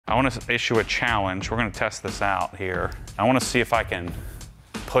I want to issue a challenge. We're going to test this out here. I want to see if I can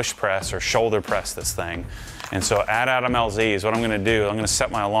push press or shoulder press this thing. And so at Adam LZ's, what I'm going to do, I'm going to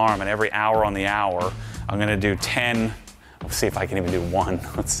set my alarm, and every hour on the hour, I'm going to do 10. Let's see if I can even do one.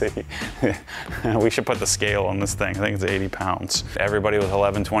 Let's see. We should put the scale on this thing. I think it's 80 pounds. Everybody with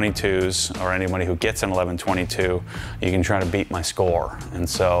 1122s, or anybody who gets an 1122, you can try to beat my score. And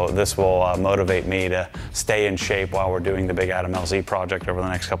so this will motivate me to stay in shape while we're doing the big Adam LZ project over the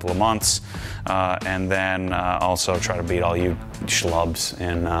next couple of months. And then also try to beat all you schlubs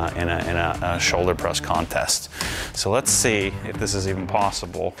in a shoulder press contest. So let's see if this is even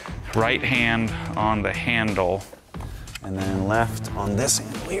possible. Right hand on the handle, and then left on this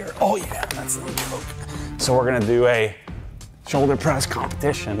handle here. Oh yeah, that's the joke. So we're gonna do a shoulder press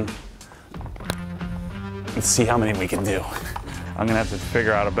competition. Let's see how many we can do. I'm gonna have to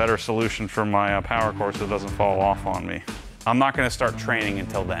figure out a better solution for my power cord so it doesn't fall off on me. I'm not gonna start training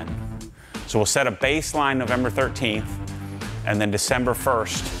until then. So we'll set a baseline November 13th, and then December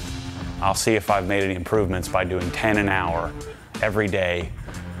 1st, I'll see if I've made any improvements by doing 10 an hour every day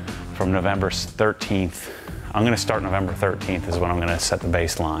from November 13th. I'm going to start November 13th is when I'm going to set the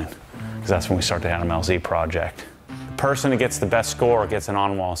baseline, because that's when we start the Adam LZ project. The person who gets the best score gets an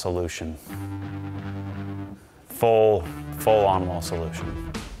on-wall solution. Full on-wall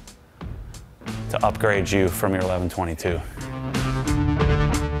solution to upgrade you from your 1122.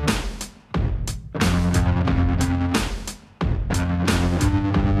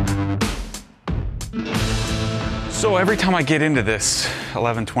 So every time I get into this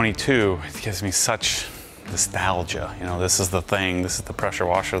 1122, it gives me such nostalgia. You know, this is the thing, this is the pressure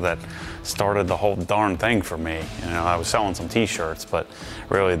washer that started the whole darn thing for me. You know, I was selling some t-shirts, but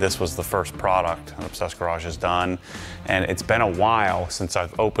really this was the first product that Obsessed Garage has done. And it's been a while since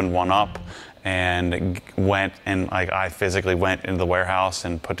I've opened one up and I physically went into the warehouse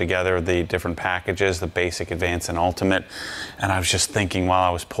and put together the different packages, the basic, advanced, and ultimate. And I was just thinking while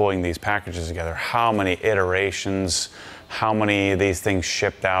I was pulling these packages together, how many iterations, how many of these things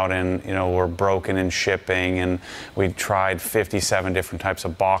shipped out and, you know, were broken in shipping, and we tried 57 different types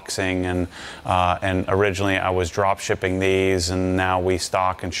of boxing, and originally I was drop shipping these, and now we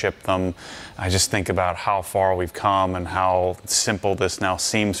stock and ship them. I just think about how far we've come and how simple this now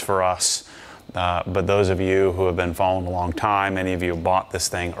seems for us. But those of you who have been following a long time, many of you bought this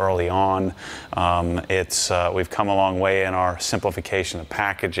thing early on. We've come a long way in our simplification of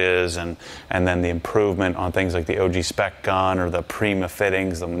packages, and then the improvement on things like the OG spec gun or the Prima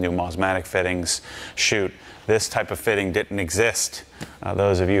fittings, the new Mosmatic fittings. Shoot, this type of fitting didn't exist.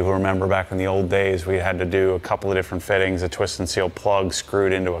 Those of you who remember back in the old days, we had to do a couple of different fittings, a twist and seal plug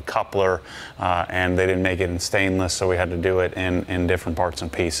screwed into a coupler, and they didn't make it in stainless, so we had to do it in different parts and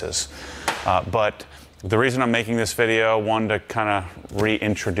pieces. But the reason I'm making this video, one, to kind of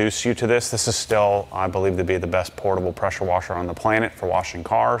reintroduce you to this. This is still, I believe, to be the best portable pressure washer on the planet for washing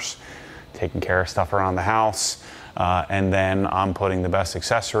cars, taking care of stuff around the house. And then I'm putting the best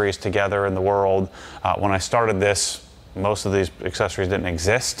accessories together in the world. When I started this, most of these accessories didn't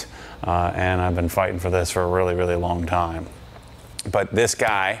exist, and I've been fighting for this for a really, really long time. But this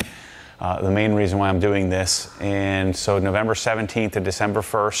guy, the main reason why I'm doing this, and so November 17th to December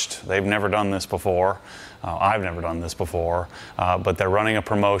 1st, they've never done this before. I've never done this before, but they're running a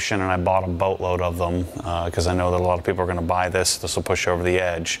promotion, and I bought a boatload of them because I know that a lot of people are going to buy this. This will push over the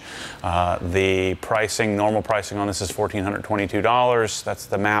edge. The pricing, normal pricing on this is $1,422. That's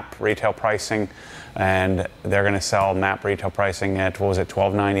the MAP retail pricing, and they're going to sell MAP retail pricing at, what was it,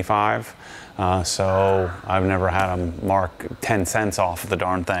 $12.95? So I've never had them mark 10 cents off of the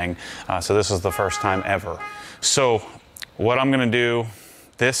darn thing. So this is the first time ever. So what I'm going to do,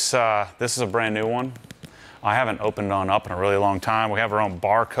 this is a brand new one. I haven't opened on up in a really long time. We have our own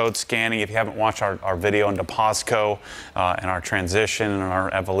barcode scanning. If you haven't watched our video into POSCO and our transition and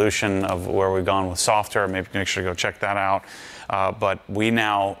our evolution of where we've gone with software, maybe make sure to go check that out. But we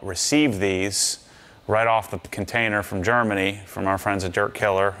now receive these right off the container from Germany, from our friends at Dirt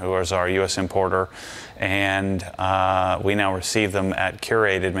Killer, who is our US importer. And we now receive them at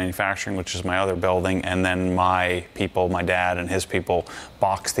Curated Manufacturing, which is my other building. And then my people, my dad and his people,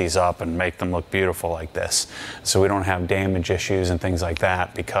 box these up and make them look beautiful like this. So we don't have damage issues and things like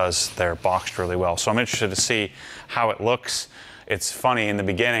that because they're boxed really well. So I'm interested to see how it looks. It's funny, in the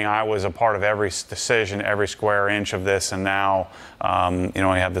beginning, I was a part of every decision, every square inch of this, and now, you know,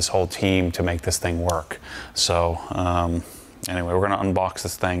 I have this whole team to make this thing work. So anyway, we're going to unbox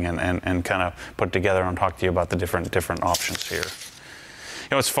this thing and kind of put it together and talk to you about the different options here.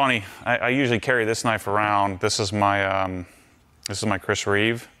 You know, it's funny. I usually carry this knife around. This is my Chris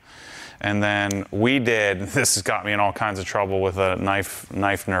Reeve, And then we did, this has got me in all kinds of trouble with knife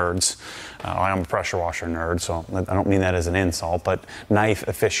nerds. I'm a pressure washer nerd, so I don't mean that as an insult, but knife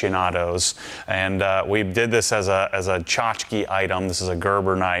aficionados. And we did this as a tchotchke item. This is a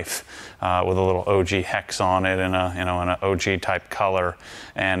Gerber knife with a little OG hex on it and in an OG type color.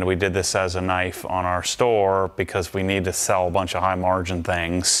 And we did this as a knife on our store because we need to sell a bunch of high margin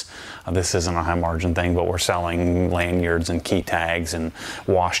things. This isn't a high margin thing, but we're selling lanyards and key tags and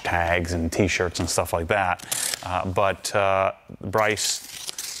wash tags and t-shirts and stuff like that. But Bryce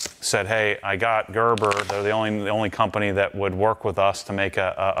said, hey, I got Gerber. They're the only company that would work with us to make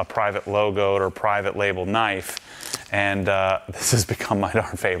a private logoed or private labeled knife. And this has become my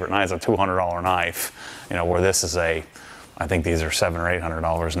darn favorite knife. It's a $200 knife, where this is I think these are $700 or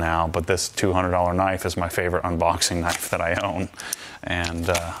 $800 now, but this $200 knife is my favorite unboxing knife that I own. And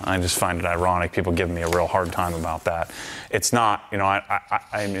I just find it ironic. People give me a real hard time about that. It's not,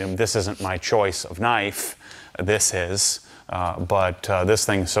 I mean, this isn't my choice of knife. This is. But this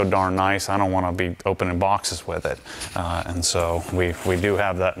thing's so darn nice, I don't want to be opening boxes with it. And so we do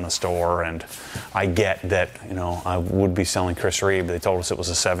have that in the store, and I get that, I would be selling Chris Reeve, but they told us it was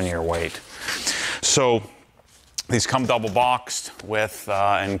a 7-year wait. So these come double boxed with,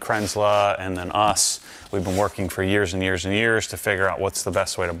 and Kranzle and then us. We've been working for years and years and years to figure out what's the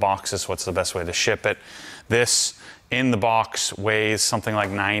best way to box this, what's the best way to ship it. This in the box weighs something like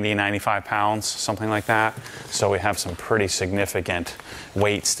 90, 95 pounds, something like that. So we have some pretty significant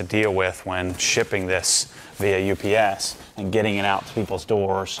weights to deal with when shipping this via UPS and getting it out to people's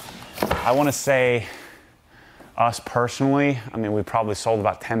doors. I want to say, us personally, I mean, we probably sold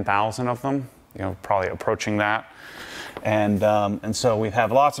about 10,000 of them, probably approaching that. And so we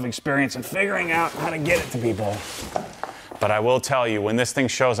have lots of experience in figuring out how to get it to people. But I will tell you, when this thing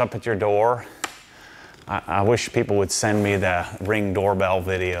shows up at your door, I wish people would send me the Ring doorbell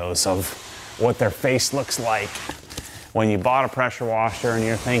videos of what their face looks like when you bought a pressure washer and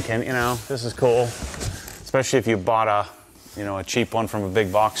you're thinking, this is cool. Especially if you bought a cheap one from a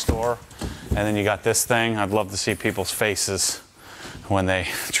big box store and then you got this thing. I'd love to see people's faces when they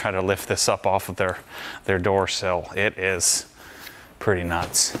try to lift this up off of their door sill. It is pretty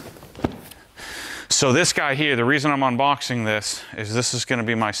nuts. So this guy here, the reason I'm unboxing this is going to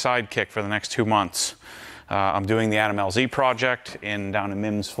be my sidekick for the next 2 months. I'm doing the Adam LZ project down in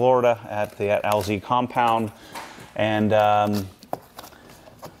Mims, Florida at the LZ compound. And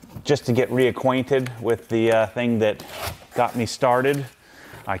just to get reacquainted with the thing that got me started,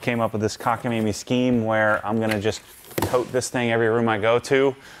 I came up with this cockamamie scheme where I'm going to just tote this thing every room I go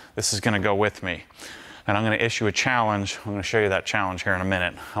to. This is going to go with me. And I'm going to issue a challenge. I'm going to show you that challenge here in a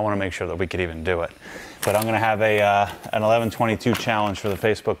minute. I want to make sure that we could even do it. But I'm going to have an 1122 challenge for the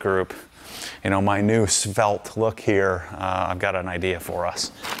Facebook group. My new svelte look here. I've got an idea for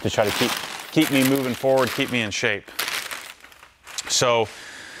us to try to keep me moving forward, keep me in shape. So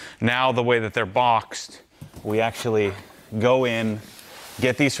now the way that they're boxed, we actually go in,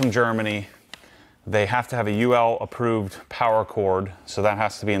 get these from Germany. They have to have a UL approved power cord, so that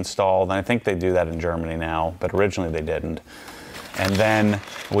has to be installed. And I think they do that in Germany now, but originally they didn't. And then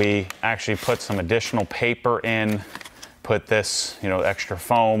we actually put some additional paper in, put this, extra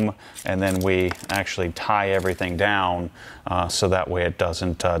foam, and then we actually tie everything down so that way it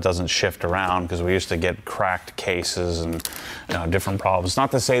doesn't shift around, because we used to get cracked cases and different problems. Not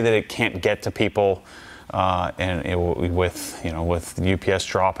to say that it can't get to people. With UPS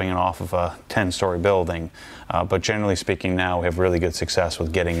dropping it off of a 10-story building. But generally speaking now, we have really good success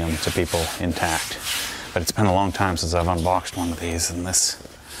with getting them to people intact. But it's been a long time since I've unboxed one of these, and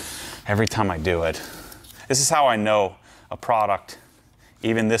every time I do it, this is how I know a product,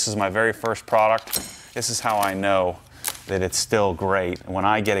 even this is my very first product, this is how I know that it's still great. When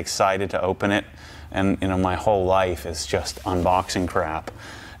I get excited to open it, and my whole life is just unboxing crap,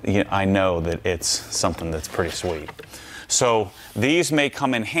 I know that it's something that's pretty sweet. So these may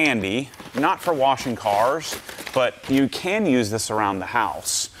come in handy, not for washing cars, but you can use this around the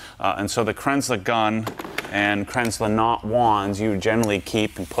house. And so the Kranzle gun and Kranzle knot wands you generally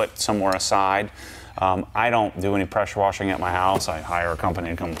keep and put somewhere aside. I don't do any pressure washing at my house. I hire a company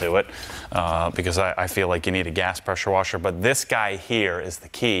to come do it because I feel like you need a gas pressure washer. But this guy here is the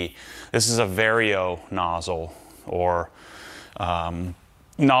key. This is a Vario nozzle, or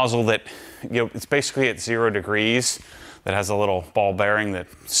nozzle that, it's basically at 0 degrees, that has a little ball bearing that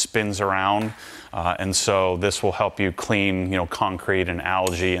spins around. And so this will help you clean, concrete and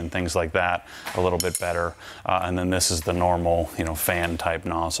algae and things like that a little bit better. And then this is the normal, fan type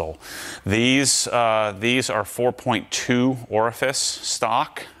nozzle. These are 4.2 orifice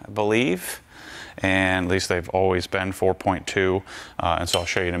stock, I believe. and at least they've always been 4.2, and so I'll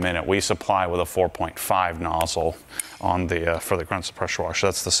show you in a minute. We supply with a 4.5 nozzle on the for the Kranzle pressure washer.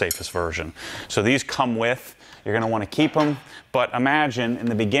 That's the safest version. So these come with, you're going to want to keep them, but imagine in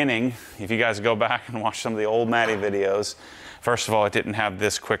the beginning, if you guys go back and watch some of the old Matty videos, first of all, it didn't have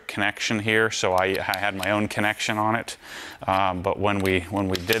this quick connection here, so I had my own connection on it. But when we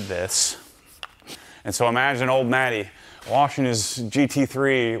did this, and so imagine old Matty washing his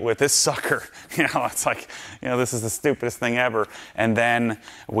GT3 with this sucker. You know, it's like, you know, this is the stupidest thing ever. And then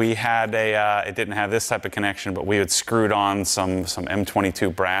we had a, it didn't have this type of connection, but we had screwed on some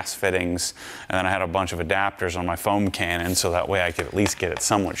M22 brass fittings, and then I had a bunch of adapters on my foam cannon, so that way I could at least get it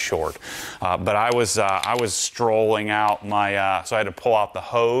somewhat short. But I was strolling out my, so I had to pull out the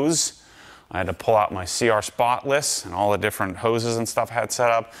hose. I had to pull out my CR spotless and all the different hoses and stuff I had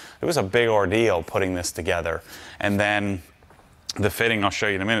set up. It was a big ordeal putting this together. And then the fitting, I'll show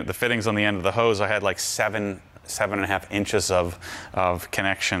you in a minute, the fittings on the end of the hose, I had like 7.5 inches of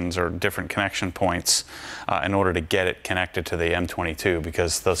connections or different connection points in order to get it connected to the M22,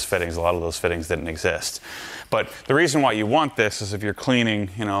 because those fittings, a lot of those fittings didn't exist. But the reason why you want this is if you're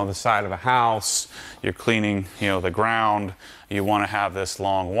cleaning, you know, the side of a house, you're cleaning, you know, the ground, you want to have this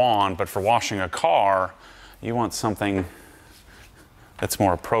long wand. But for washing a car, you want something that's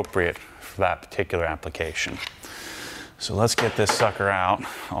more appropriate for that particular application. So let's get this sucker out,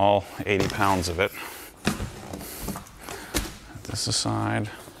 all 80 pounds of it. Put this aside.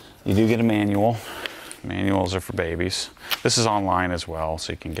 You do get a manual. Manuals are for babies. This is online as well,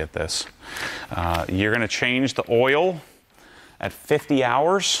 so you can get this. You're going to change the oil at 50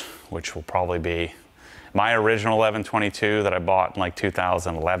 hours, which will probably be my original 1122 that I bought in like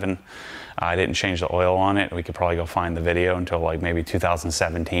 2011. I didn't change the oil on it. We could probably go find the video until like maybe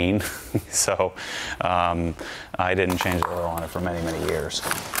 2017. So I didn't change the oil on it for many, many years.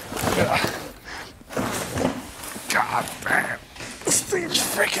 God, man, this thing's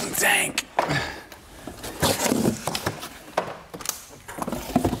freaking dank.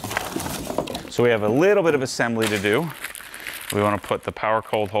 So we have a little bit of assembly to do. We want to put the power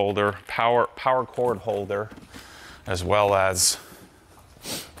cord holder, as well as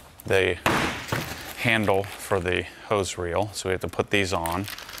the handle for the hose reel. So we have to put these on.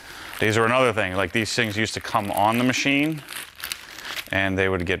 These are another thing, like these things used to come on the machine and they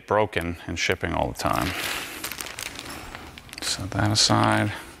would get broken in shipping all the time. Set that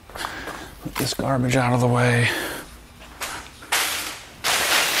aside. Put this garbage out of the way.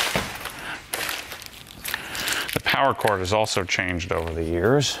 The power cord has also changed over the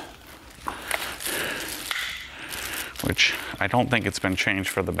years, which I don't think it's been changed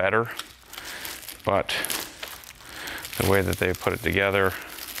for the better, but the way that they put it together,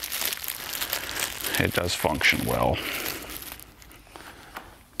 it does function well.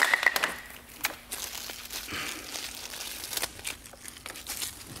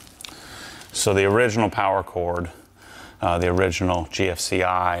 So the original power cord, the original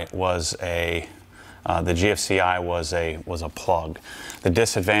GFCI was a was a plug. The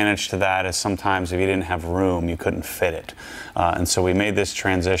disadvantage to that is sometimes if you didn't have room, you couldn't fit it. And so we made this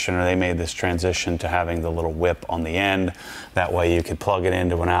transition, or they made this transition, to having the little whip on the end. That way you could plug it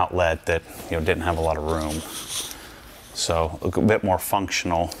into an outlet that, you know, didn't have a lot of room. So a bit more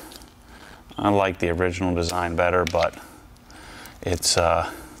functional. I like the original design better, but it's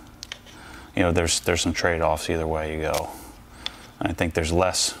you know, there's some trade-offs either way you go. And I think there's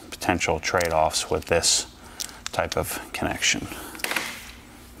less potential trade-offs with this type of connection.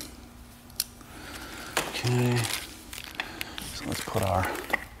 Okay, so let's put our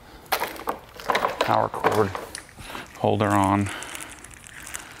power cord holder on.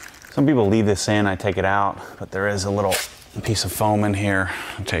 Some people leave this in, I take it out, but there is a little piece of foam in here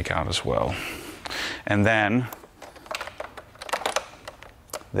to take out as well. And then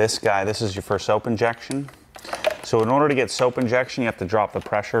this guy, this is your for soap injection. So in order to get soap injection, you have to drop the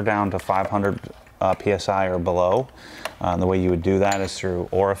pressure down to 500 PSI or below. The way you would do that is through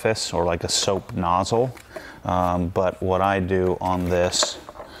orifice or like a soap nozzle. But what I do on this,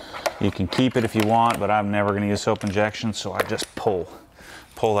 you can keep it if you want, but I'm never going to use soap injection, so I just pull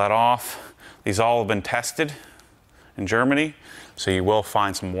that off. These all have been tested in Germany, so you will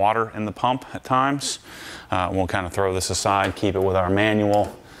find some water in the pump at times. We'll kind of throw this aside, keep it with our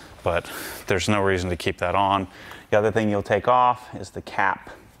manual, but there's no reason to keep that on. The other thing you'll take off is the cap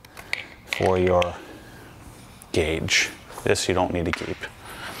for your gauge. This you don't need to keep.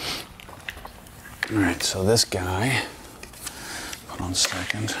 All right, so this guy, hold on a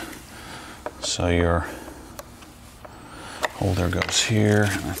second. So your holder goes here,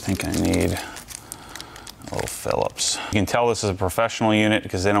 and I think I need a little Phillips. You can tell this is a professional unit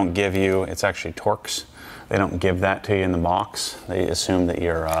because they don't give you, it's actually Torx. They don't give that to you in the box. They assume that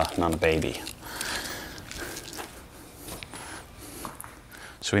you're not a baby.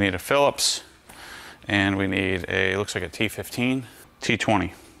 So we need a Phillips, and we need a, looks like a T15,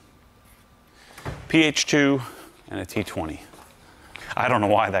 T20, PH2, and a T20. I don't know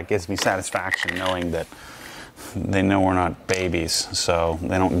why that gives me satisfaction knowing that they know we're not babies, so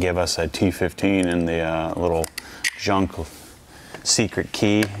they don't give us a T15 and the little junk secret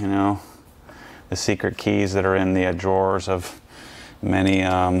key, you know, the secret keys that are in the drawers of many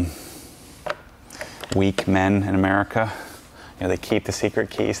weak men in America. You know, they keep the secret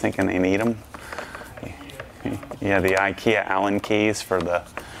keys thinking they need them. Yeah, the IKEA Allen keys for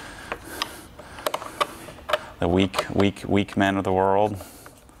the weak men of the world.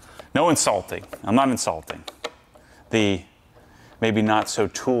 No insulting. I'm not insulting. The maybe not so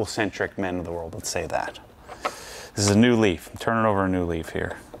tool-centric men of the world, let's say that. This is a new leaf. I'm turning over a new leaf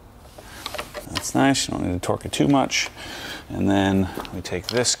here. That's nice. You don't need to torque it too much. And then we take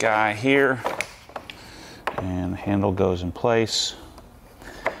this guy here, and the handle goes in place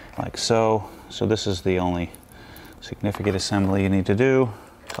like so. So this is the only significant assembly you need to do.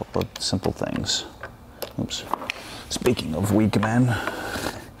 A couple of simple things. Oops. Speaking of weak men,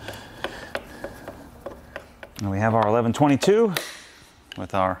 and we have our 1122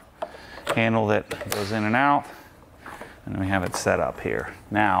 with our handle that goes in and out, and we have it set up here.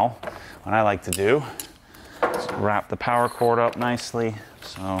 Now, what I like to do is wrap the power cord up nicely.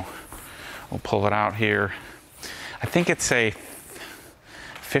 So we'll pull it out here. I think it's a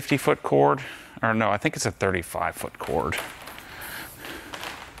 50-foot cord, or no, I think it's a 35-foot cord.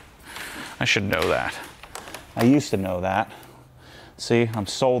 I should know that. I used to know that. See, I'm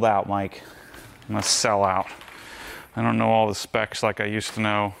sold out, Mike. I'm gonna sell out. I don't know all the specs like I used to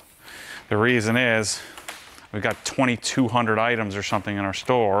know. The reason is we've got 2,200 items or something in our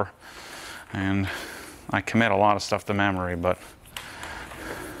store, and I commit a lot of stuff to memory, but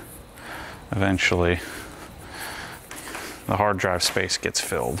eventually the hard drive space gets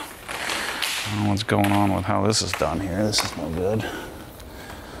filled. I don't know what's going on with how this is done here. This is no good.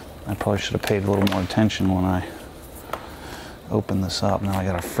 I probably should have paid a little more attention when I opened this up. Now I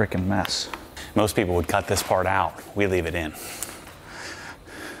got a freaking mess. Most people would cut this part out. We leave it in.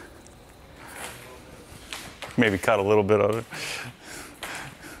 Maybe cut a little bit of it.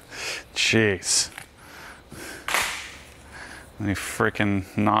 Jeez. How many freaking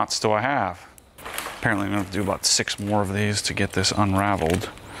knots do I have? Apparently I'm gonna have to do about 6 more of these to get this unraveled.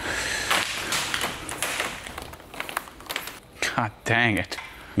 God dang it.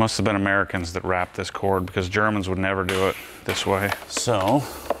 Must have been Americans that wrapped this cord, because Germans would never do it this way. So,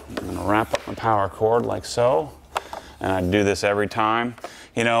 I'm gonna wrap up my power cord like so, and I do this every time.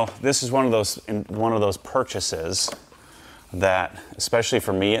 You know, this is one of those purchases that, especially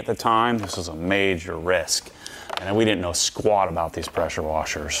for me at the time, this was a major risk. And we didn't know squat about these pressure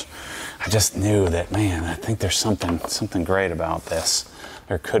washers. I just knew that, man, I think there's something great about this.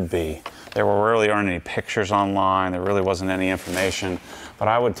 There could be. There really aren't any pictures online. There really wasn't any information. But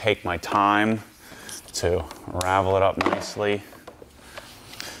I would take my time to ravel it up nicely.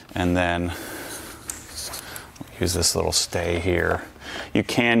 And then use this little stay here. You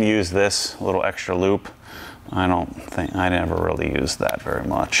can use this little extra loop. I never really used that very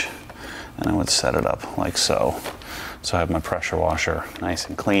much. And I would set it up like so. So I have my pressure washer nice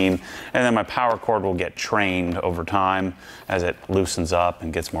and clean. And then my power cord will get trained over time as it loosens up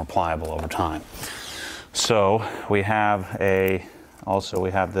and gets more pliable over time. So we have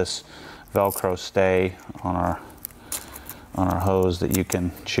we have this Velcro stay on our hose that you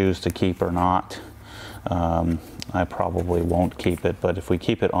can choose to keep or not. I probably won't keep it, but if we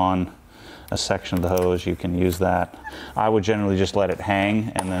keep it on a section of the hose, you can use that. I would generally just let it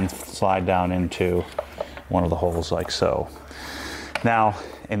hang and then slide down into one of the holes like so. Now,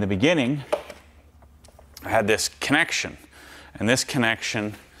 in the beginning, I had this connection, and this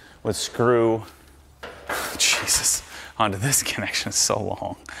connection would screw, Jesus, onto this connection. It's so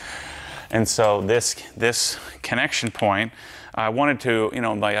long. And so this connection point, I wanted to, you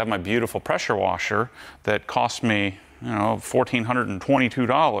know, I have my beautiful pressure washer that cost me, you know,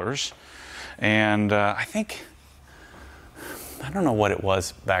 $1,422. And I don't know what it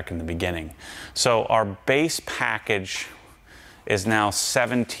was back in the beginning. So our base package is now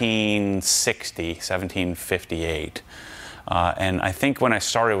 $1,760, $1,758. And I think when I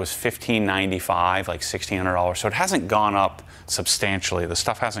started it was $1,595, like $1,600. So it hasn't gone up substantially. The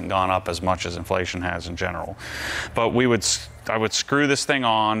stuff hasn't gone up as much as inflation has in general. But would screw this thing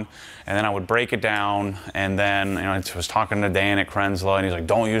on, and then I would break it down, and then I was talking to Dan at Kranzle, and he's like,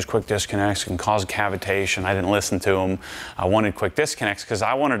 don't use quick disconnects, it can cause cavitation. I didn't listen to him. I wanted quick disconnects because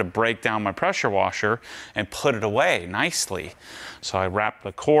I wanted to break down my pressure washer and put it away nicely. So I wrapped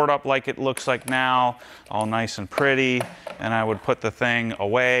the cord up like it looks like now, all nice and pretty, and I would put the thing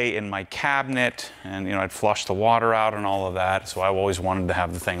away in my cabinet, and I'd flush the water out and all of that. So I always wanted to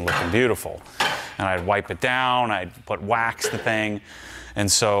have the thing looking beautiful. And I'd wipe it down, I'd put wax the thing,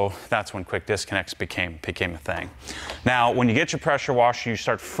 and so that's when quick disconnects became a thing. Now, when you get your pressure washer, you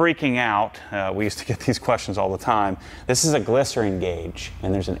start freaking out. We used to get these questions all the time. This is a glycerin gauge,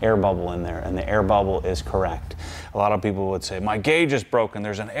 and there's an air bubble in there, and the air bubble is correct. A lot of people would say, my gauge is broken,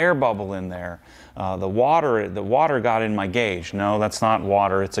 there's an air bubble in there. The water got in my gauge. No, that's not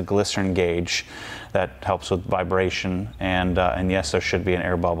water, it's a glycerin gauge that helps with vibration, and yes, there should be an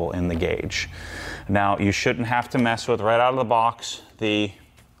air bubble in the gauge. Now, you shouldn't have to mess with, right out of the box, the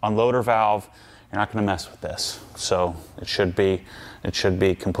unloader valve. You're not going to mess with this. So it should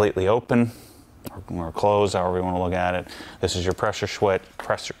be completely open or closed, however you want to look at it. This is your pressure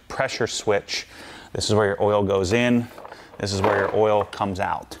switch. This is where your oil goes in. This is where your oil comes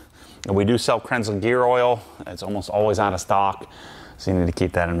out. And we do sell Kranzle gear oil. It's almost always out of stock, so you need to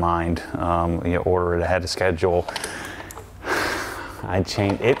keep that in mind. You order it ahead of schedule. I'd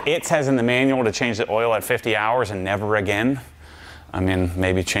change it. It says in the manual to change the oil at 50 hours and never again. I mean,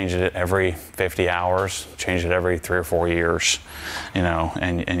 maybe change it every 50 hours, change it every 3 or 4 years,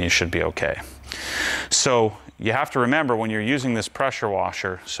 and you should be okay. So you have to remember when you're using this pressure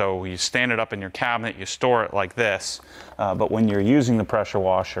washer, so you stand it up in your cabinet, you store it like this, but when you're using the pressure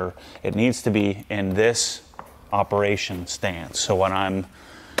washer, it needs to be in this operation stance. So when I'm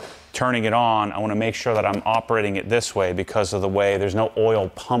turning it on, I want to make sure that I'm operating it this way because of the way there's no oil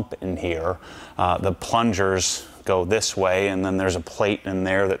pump in here. The plungers go this way, and then there's a plate in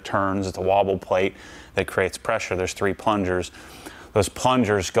there that turns. It's a wobble plate that creates pressure. There's 3 plungers. Those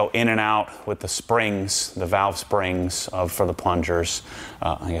plungers go in and out with the springs, the valve springs for the plungers.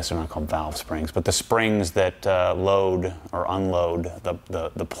 I guess they're not called valve springs, but the springs that load or unload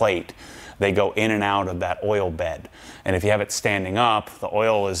the plate, they go in and out of that oil bed. And if you have it standing up, the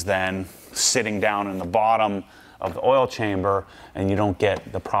oil is then sitting down in the bottom of the oil chamber, and you don't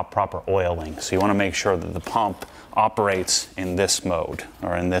get the proper oiling. So you want to make sure that the pump operates in this mode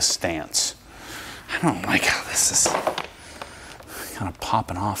or in this stance. I don't like how this is kind of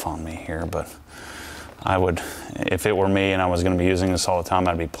popping off on me here, but I would, if it were me and I was going to be using this all the time,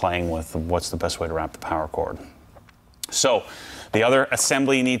 I'd be playing with what's the best way to wrap the power cord. So the other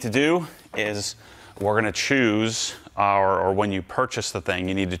assembly you need to do is we're going to choose or when you purchase the thing,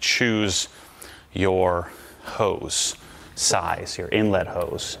 you need to choose your hose size, your inlet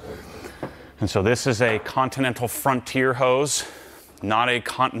hose. And so this is a Continental Frontier hose, not a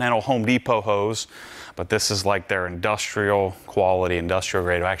Continental Home Depot hose, but this is like their industrial quality, industrial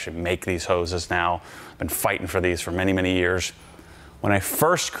grade. I actually make these hoses now. I've been fighting for these for many, many years. When I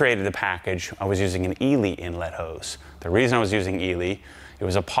first created the package, I was using an Ely inlet hose. The reason I was using Ely, it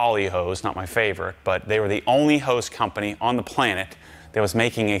was a poly hose, not my favorite, but they were the only hose company on the planet that was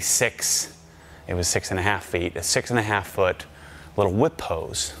making it was 6.5 feet, a 6.5 foot little whip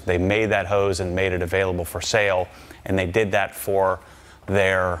hose. They made that hose and made it available for sale, and they did that for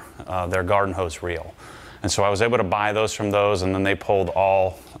their garden hose reel. And so I was able to buy those from those, and then they pulled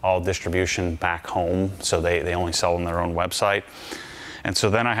all distribution back home, so they only sell on their own website. And so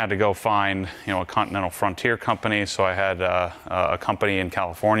then I had to go find, a Continental Frontier company. So I had a company in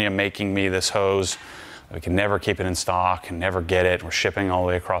California making me this hose. We could never keep it in stock and never get it. We're shipping all the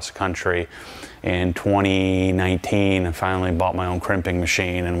way across the country. In 2019, I finally bought my own crimping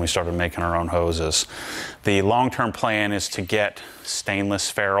machine, and we started making our own hoses. The long-term plan is to get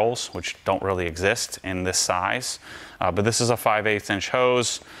stainless ferrules, which don't really exist in this size. But this is a 5/8 inch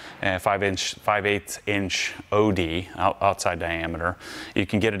hose, 5/8 inch OD, outside diameter. You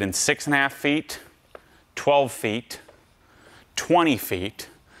can get it in 6.5 feet, 12 feet, 20 feet,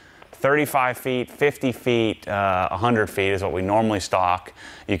 35 feet, 50 feet, 100 feet is what we normally stock.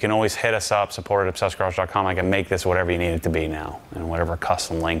 You can always hit us up, support@obsessedgarage.com. I can make this whatever you need it to be now, and whatever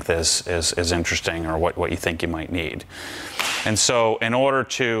custom length is interesting, or what you think you might need. And so in order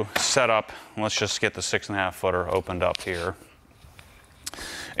to set up, let's just get the 6.5 footer opened up here.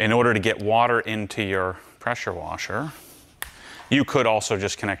 In order to get water into your pressure washer, you could also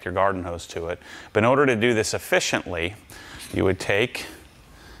just connect your garden hose to it. But in order to do this efficiently, you would take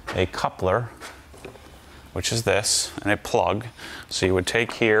a coupler, which is this, and a plug. So you would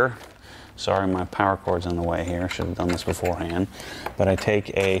take here, sorry my power cord's in the way here, should have done this beforehand, but I take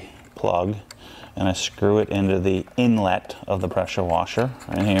a plug and I screw it into the inlet of the pressure washer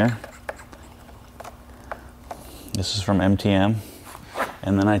right here. This is from MTM.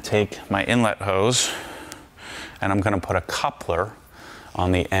 And then I take my inlet hose and I'm going to put a coupler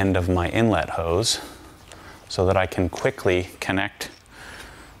on the end of my inlet hose so that I can quickly connect,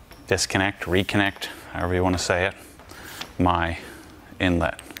 disconnect, reconnect, however you want to say it, my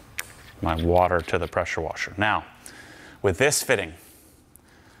inlet, my water to the pressure washer. Now, with this fitting,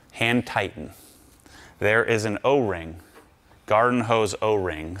 hand tighten, there is an O-ring, garden hose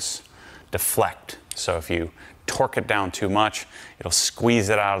O-rings deflect. So if you torque it down too much, it'll squeeze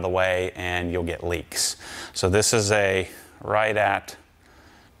it out of the way and you'll get leaks. So this is a right at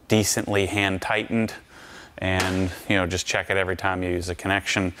decently hand tightened, and just check it every time you use a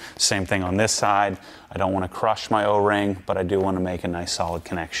connection. Same thing on this side. I don't want to crush my O-ring, but I do want to make a nice solid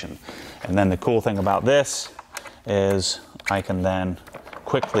connection. And then the cool thing about this is I can then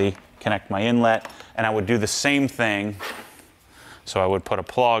quickly connect my inlet, and I would do the same thing. So I would put a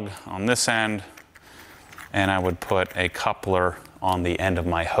plug on this end and I would put a coupler on the end of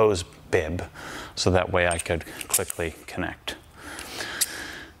my hose bib so that way I could quickly connect.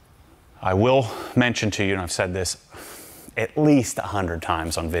 I will mention to you, and I've said this at least 100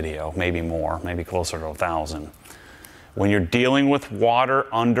 times on video, maybe more, maybe closer to 1,000. When you're dealing with water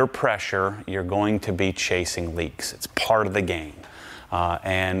under pressure, you're going to be chasing leaks. It's part of the game.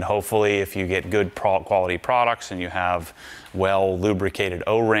 And hopefully if you get good quality products and you have well lubricated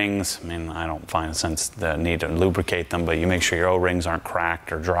O-rings, I mean, I don't find a sense the need to lubricate them, but you make sure your O-rings aren't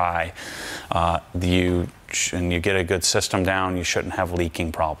cracked or dry, and you get a good system down, you shouldn't have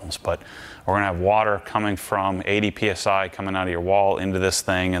leaking problems. But we're gonna have water coming from 80 PSI coming out of your wall into this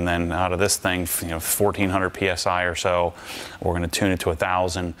thing, and then out of this thing, 1400 PSI or so. We're gonna tune it to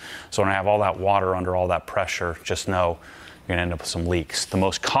 1,000. So when I have all that water under all that pressure, just know you're gonna end up with some leaks. The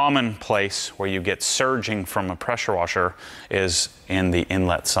most common place where you get surging from a pressure washer is in the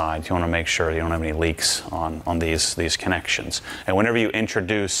inlet side. You wanna make sure you don't have any leaks on these connections. And whenever you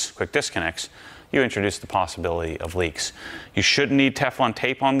introduce quick disconnects, you introduce the possibility of leaks. You shouldn't need Teflon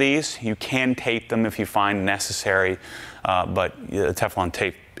tape on these. You can tape them if you find necessary, but the Teflon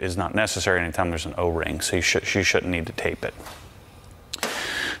tape is not necessary anytime there's an O-ring, so you shouldn't need to tape it.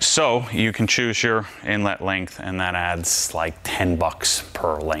 So you can choose your inlet length, and that adds like 10 bucks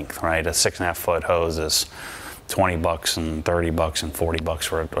per length, right? A 6.5 foot hose is 20 bucks and 30 bucks and 40 bucks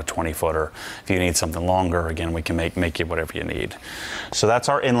for a 20 footer. If you need something longer, again, we can make you whatever you need. So that's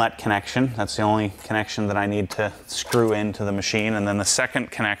our inlet connection. That's the only connection that I need to screw into the machine. And then the second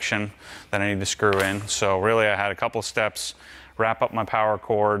connection that I need to screw in. So really I had a couple of steps, wrap up my power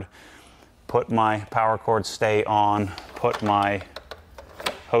cord, put my power cord stay on, put my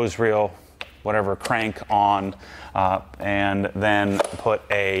hose reel, whatever crank on, and then put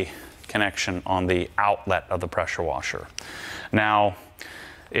a connection on the outlet of the pressure washer. Now,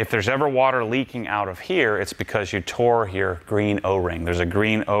 if there's ever water leaking out of here, it's because you tore your green O-ring. There's a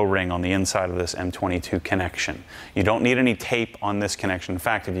green O-ring on the inside of this M22 connection. You don't need any tape on this connection. In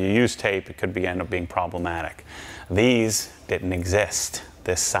fact, if you use tape, it could end up being problematic. These didn't exist.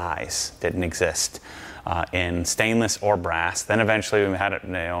 This size didn't exist in stainless or brass. Then eventually we had it,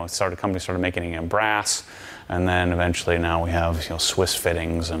 companies started making it in brass. And then eventually now we have Swiss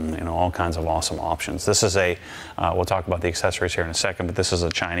fittings and all kinds of awesome options. This is we'll talk about the accessories here in a second, but this is a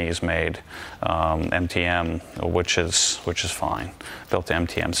Chinese-made MTM, which is fine, built to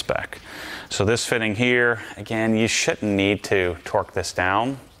MTM spec. So this fitting here, again, you shouldn't need to torque this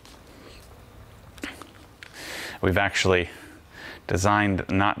down. We've actually designed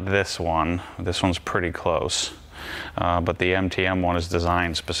not this one. This one's pretty close. But the MTM one is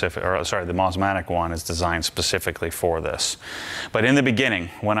designed the Mosmatic one is designed specifically for this. But in the beginning,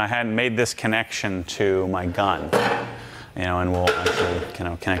 when I had made this connection to my gun, and we'll actually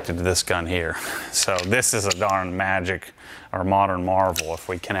connect it to this gun here. So this is a darn magic or modern marvel if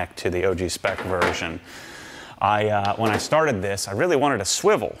we connect to the OG spec version. When I started this, I really wanted a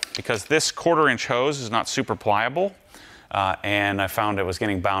swivel because this 1/4 inch hose is not super pliable. And I found it was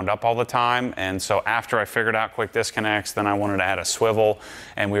getting bound up all the time. And so after I figured out quick disconnects, then I wanted to add a swivel,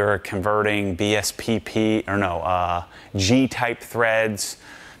 and we were converting G-type threads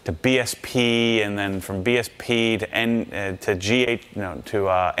to BSP, and then from BSP to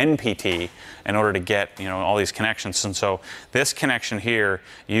NPT in order to get all these connections. And so this connection here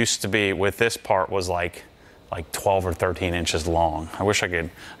used to be, with this part, was like 12 or 13 inches long. I wish I could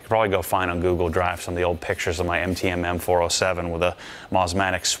probably go find on Google Drive some of the old pictures of my MTM M407 with a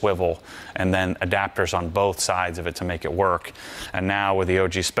Mosmatic swivel and then adapters on both sides of it to make it work. And now with the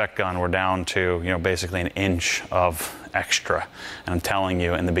OG spec gun, we're down to basically 1 inch of extra. And I'm telling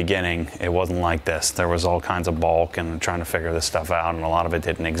you, in the beginning, it wasn't like this. There was all kinds of bulk and trying to figure this stuff out, and a lot of it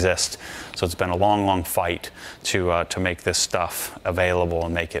didn't exist. So it's been a long, long fight to make this stuff available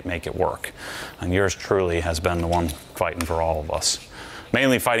and make it work. And yours truly has been the one fighting for all of us.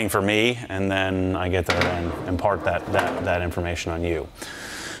 Mainly fighting for me, and then I get to then impart that information on you.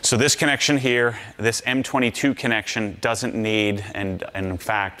 So this connection here, this M22 connection doesn't need, and in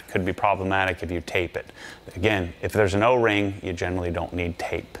fact could be problematic if you tape it. Again, if there's an O-ring, you generally don't need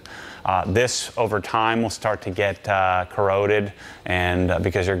tape. This over time will start to get corroded, and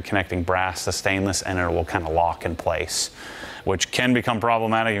because you're connecting brass to stainless, and it will kind of lock in place, which can become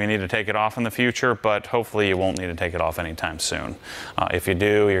problematic if you need to take it off in the future, but hopefully you won't need to take it off anytime soon. If you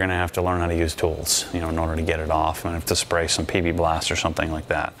do, you're gonna have to learn how to use tools, in order to get it off, and have to spray some PB Blast or something like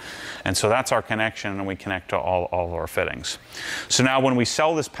that. And so that's our connection, and we connect to all of our fittings. So now when we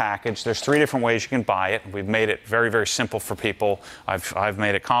sell this package, there's 3 different ways you can buy it. We've made it very, very simple for people. I've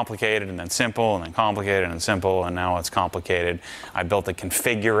made it complicated, and then simple, and then complicated, and simple, and now it's complicated. I built a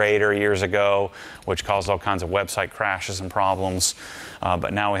configurator years ago, which caused all kinds of website crashes and problems.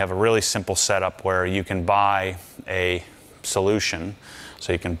 But now we have a really simple setup where you can buy a solution.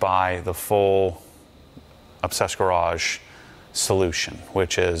 So you can buy the full Obsessed Garage solution,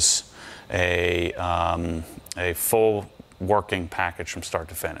 which is a full working package from start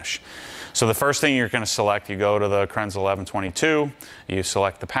to finish. So the first thing you're going to select, you go to the Kranzle 1122, you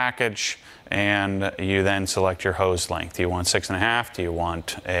select the package, and you then select your hose length. Do you want 6.5? Do you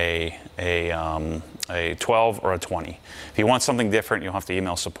want a 12 or a 20? If you want something different, you'll have to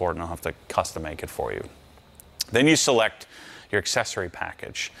email support, and I'll have to custom make it for you. Then you select your accessory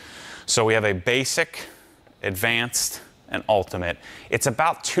package. So we have a basic, advanced, and ultimate. It's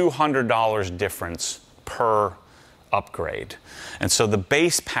about $200 difference per upgrade. And so the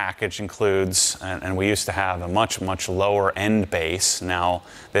base package includes, and we used to have a much, much lower end base. Now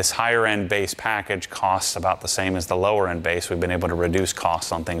this higher end base package costs about the same as the lower end base. We've been able to reduce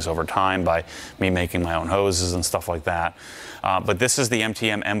costs on things over time by me making my own hoses and stuff like that. But this is the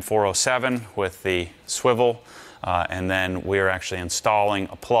MTM M407 with the swivel. And then we're actually installing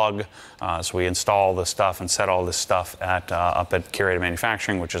a plug. So we install the stuff and set all this stuff up at Curated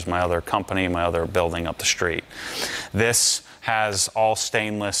Manufacturing, which is my other company, my other building up the street. This has all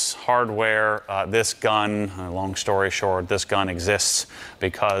stainless hardware. This gun, long story short, this gun exists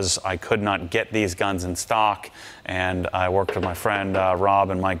because I could not get these guns in stock, and I worked with my friend Rob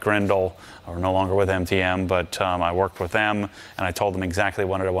and Mike Grindle. We're no longer with MTM, but I worked with them, and I told them exactly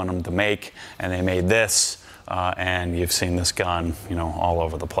what I wanted them to make, and they made this. And you've seen this gun, all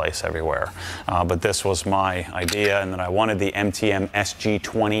over the place, everywhere. But this was my idea, and then I wanted the MTM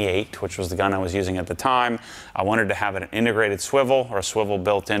SG28, which was the gun I was using at the time. I wanted to have an integrated swivel, or a swivel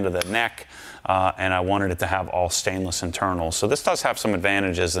built into the neck, and I wanted it to have all stainless internals. So this does have some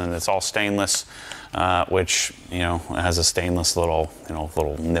advantages, and it's all stainless, which has a stainless little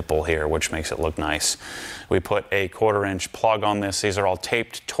nipple here, which makes it look nice. We put a 1/4 inch plug on this. These are all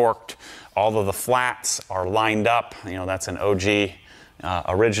taped, torqued. All of the flats are lined up. That's an OG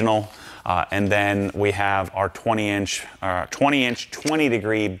original. And then we have our 20-inch,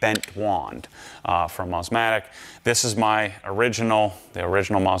 20-degree bent wand from Mosmatic. This is the original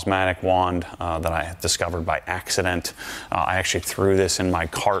Mosmatic wand that I discovered by accident. I actually threw this in my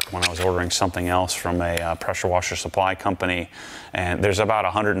cart when I was ordering something else from a pressure washer supply company. And there's about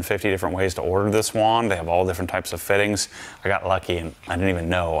 150 different ways to order this wand. They have all different types of fittings. I got lucky, and I didn't even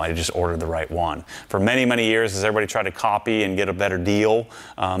know. I just ordered the right one. For many, many years, as everybody tried to copy and get a better deal,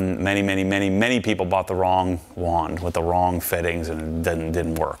 many people bought the wrong wand with the wrong fittings, and it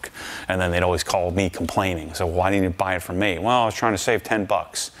didn't work. And then they'd always call me complaining. So why didn't you buy it from me? Well, I was trying to save 10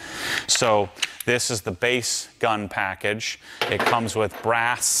 bucks. So this is the base gun package. It comes with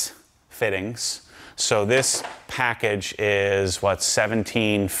brass fittings. So this package is what,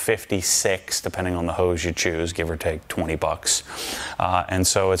 $17.56, depending on the hose you choose, give or take 20 bucks. And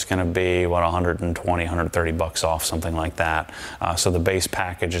so it's going to be what, 120, 130 bucks off, something like that. So the base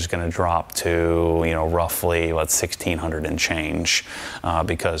package is going to drop to roughly what, 1,600 and change,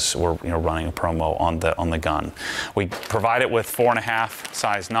 because we're running a promo on the gun. We provide it with 4.5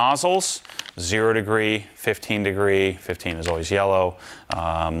 size nozzles, 0 degree, 15 degree. 15 is always yellow.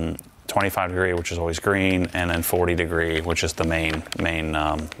 25 degree, which is always green, and then 40 degree, which is the main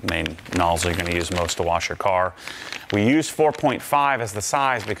nozzle you're going to use most to wash your car. We use 4.5 as the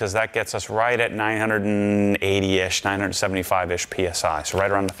size because that gets us right at 980-ish, 975-ish PSI, so right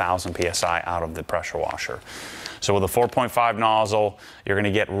around 1,000 PSI out of the pressure washer. So with a 4.5 nozzle, you're going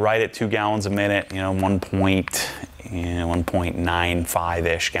to get right at 2 gallons a minute, you know,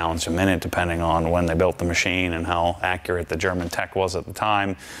 1.95-ish gallons a minute, depending on when they built the machine and how accurate the German tech was at the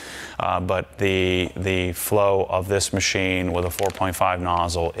time. But the flow of this machine with a 4.5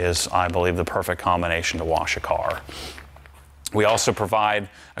 nozzle is, I believe, the perfect combination to wash a car. We also provide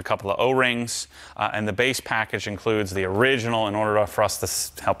a couple of O-rings, and the base package includes the original. In order for us to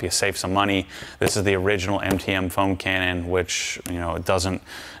help you save some money, this is the original MTM foam cannon, which, you know, it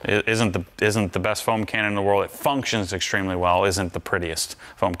isn't the best foam cannon in the world. It functions extremely well. Isn't the prettiest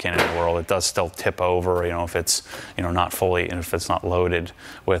foam cannon in the world. It does still tip over, you know, if it's, you know, not fully, and if it's not loaded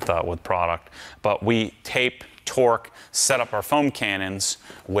with product. But we tape, torque, set up our foam cannons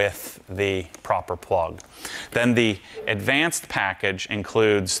with the proper plug. Then the advanced package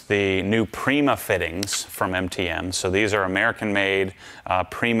includes the new Prima fittings from MTM. So these are American-made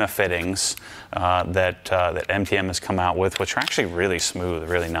Prima fittings that MTM has come out with, which are actually really smooth,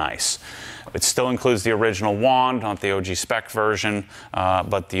 really nice. It still includes the original wand, not the OG spec version,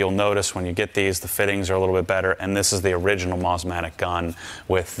 but you'll notice when you get these, the fittings are a little bit better. And this is the original Mosmatic gun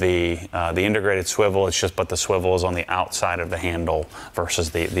with the integrated swivel. It's just, but the swivel is on the outside of the handle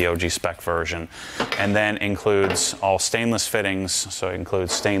versus the OG spec version. And then includes all stainless fittings, so it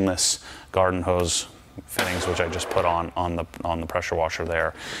includes stainless garden hose fittings, which I just put on the pressure washer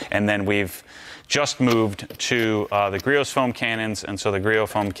there. And then we've just moved to the Griot's foam cannons, and so the Griot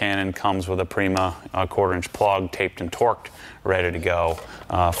foam cannon comes with a Prima 1/4-inch plug, taped and torqued, ready to go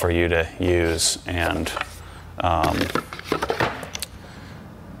for you to use and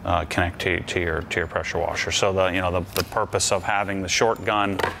connect to your pressure washer. So the purpose of having the short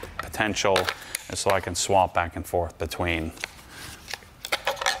gun potential is so I can swap back and forth between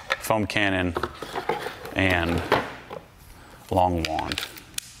foam cannon and long wand.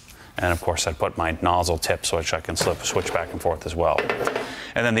 And of course I put my nozzle tips, which I can switch back and forth as well.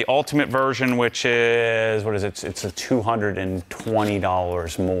 And then the ultimate version, which is, what is it? It's a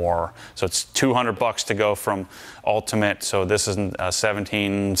 $220 more. So it's $200 to go from ultimate. So this is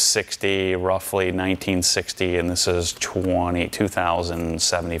 $1,760, roughly $1,960, and this is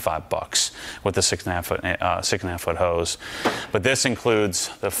 $2,075 with the 6.5 foot hose. But this includes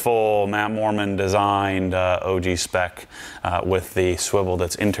the full Matt Morman designed OG spec with the swivel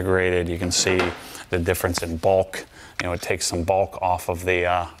that's integrated. You can see the difference in bulk. You know, it takes some bulk off of the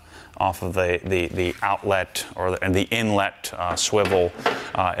outlet and the inlet swivel.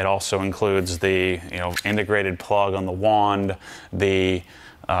 It also includes the integrated plug on the wand, the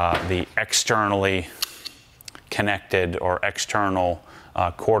externally connected or external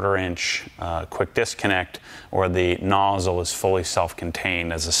 1/4-inch quick disconnect, or the nozzle is fully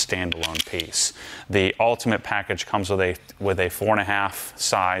self-contained as a standalone piece. The ultimate package comes with a 4.5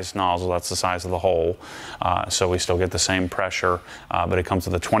 size nozzle. That's the size of the hole, so we still get the same pressure, but it comes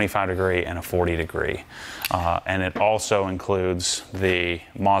with a 25 degree and a 40 degree, and it also includes the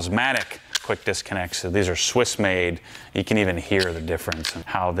Mosmatic quick disconnects. So these are Swiss made. You can even hear the difference in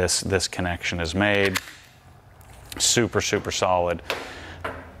how this connection is made. Super solid.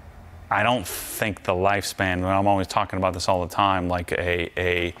 I don't think the lifespan, I'm always talking about this all the time, like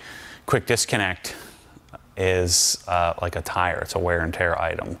a quick disconnect is like a tire. It's a wear and tear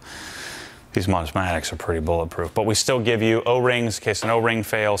item. These Mosmatics are pretty bulletproof, but we still give you O-rings in case an O-ring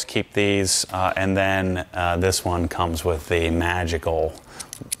fails. Keep these, and then this one comes with the magical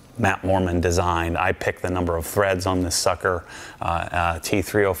Matt Morman designed. I picked the number of threads on this sucker,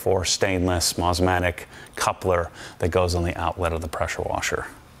 T304 stainless Mosmatic coupler that goes on the outlet of the pressure washer.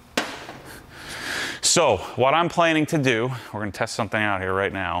 So what I'm planning to do, we're going to test something out here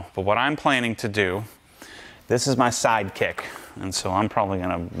right now, but what I'm planning to do, this is my sidekick, and so I'm probably going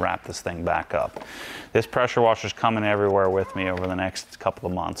to wrap this thing back up. This pressure washer's coming everywhere with me over the next couple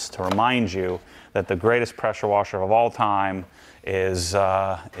of months to remind you that the greatest pressure washer of all time is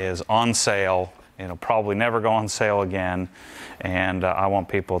on sale. It'll probably never go on sale again, and I want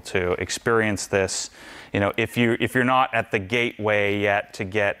people to experience this. You know, if you're not at the gateway yet to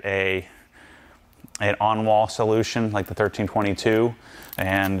get an on-wall solution like the 1322,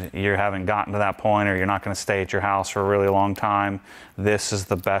 and you haven't gotten to that point, or you're not going to stay at your house for a really long time, this is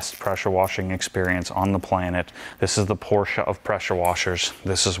the best pressure washing experience on the planet. This is the Porsche of pressure washers.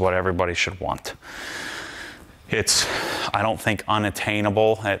 This is what everybody should want. It's, I don't think,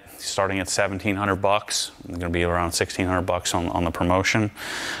 unattainable at starting at $1,700. It's going to be around $1,600 on the promotion.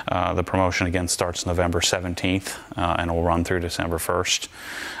 The promotion again starts November 17th and will run through December 1st.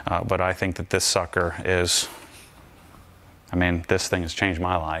 But I think that this sucker is I mean, this thing has changed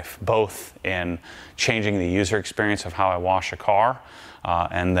my life, both in changing the user experience of how I wash a car,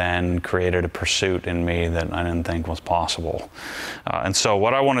 and then created a pursuit in me that I didn't think was possible. And so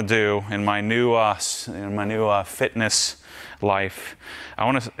what I want to do in my new fitness life, I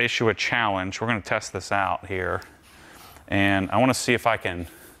want to issue a challenge. We're going to test this out here, and I want to see if I can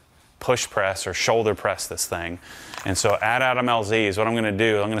push press or shoulder press this thing. And so at Adam LZ's, what I'm going to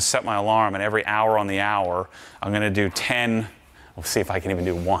do, I'm going to set my alarm, and every hour on the hour, I'm going to do 10. We'll see if I can even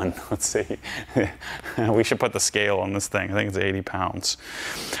do one. Let's see. We should put the scale on this thing. I think it's 80 pounds.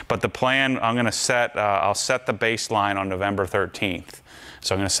 But the plan, I'm going to set, I'll set the baseline on November 13th.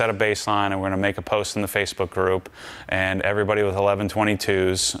 So I'm going to set a baseline, and we're going to make a post in the Facebook group, and everybody with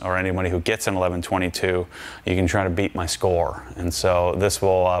 1122s, or anybody who gets an 1122, you can try to beat my score. And so this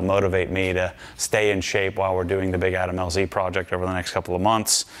will motivate me to stay in shape while we're doing the big Adam LZ project over the next couple of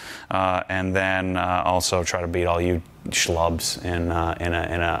months, and then also try to beat all you schlubs in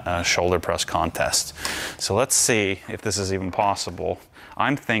a shoulder press contest. So let's see if this is even possible.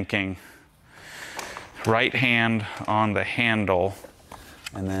 I'm thinking right hand on the handle,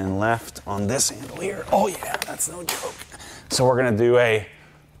 and then left on this handle here. Oh yeah, that's no joke. So we're gonna do a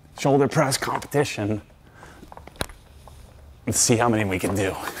shoulder press competition. Let's see how many we can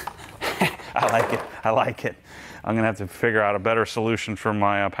do. I like it, I like it. I'm gonna have to figure out a better solution for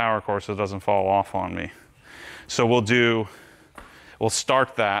my power core so it doesn't fall off on me. So we'll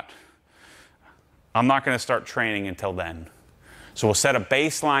start that. I'm not gonna start training until then. So we'll set a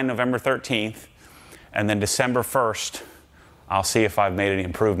baseline November 13th, and then December 1st, I'll see if I've made any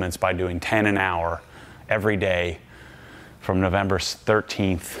improvements by doing 10 an hour every day from November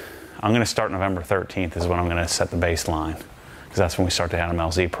 13th. I'm going to start November 13th is when I'm going to set the baseline, because that's when we start the Adam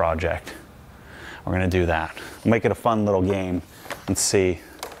LZ project. We're going to do that. Make it a fun little game and see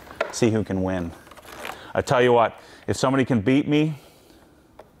who can win. I tell you what, if somebody can beat me,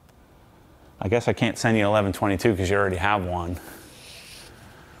 I guess I can't send you 1122 because you already have one.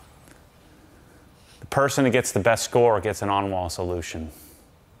 Person who gets the best score gets an on-wall solution.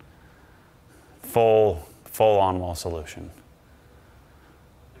 Full on-wall solution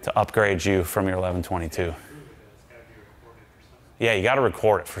to upgrade you from your 1122. Yeah, you got to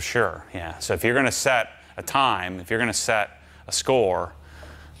record it for sure. Yeah. So if you're going to set a time, if you're going to set a score,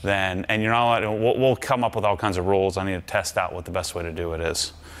 then, and you're not allowed, we'll come up with all kinds of rules. I need to test out what the best way to do it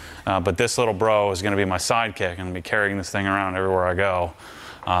is. But this little bro is going to be my sidekick, and I'll be carrying this thing around everywhere I go.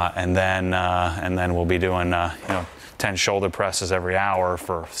 And then we'll be doing 10 shoulder presses every hour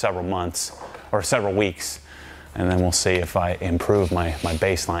for several months or several weeks, and then we'll see if I improve my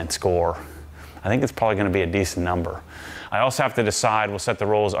baseline score. I think it's probably going to be a decent number. I also have to decide. We'll set the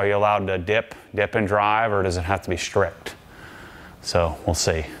rules. Are you allowed to dip and drive, or does it have to be strict? So we'll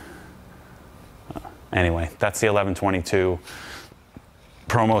see. Anyway, that's the 1122.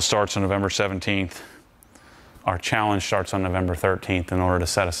 Promo starts on November 17th. Our challenge starts on November 13th in order to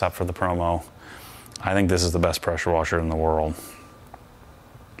set us up for the promo. I think this is the best pressure washer in the world.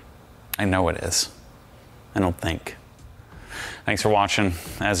 I know it is. I don't think. Thanks for watching.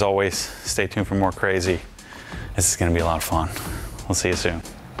 As always, stay tuned for more crazy. This is going to be a lot of fun. We'll see you soon.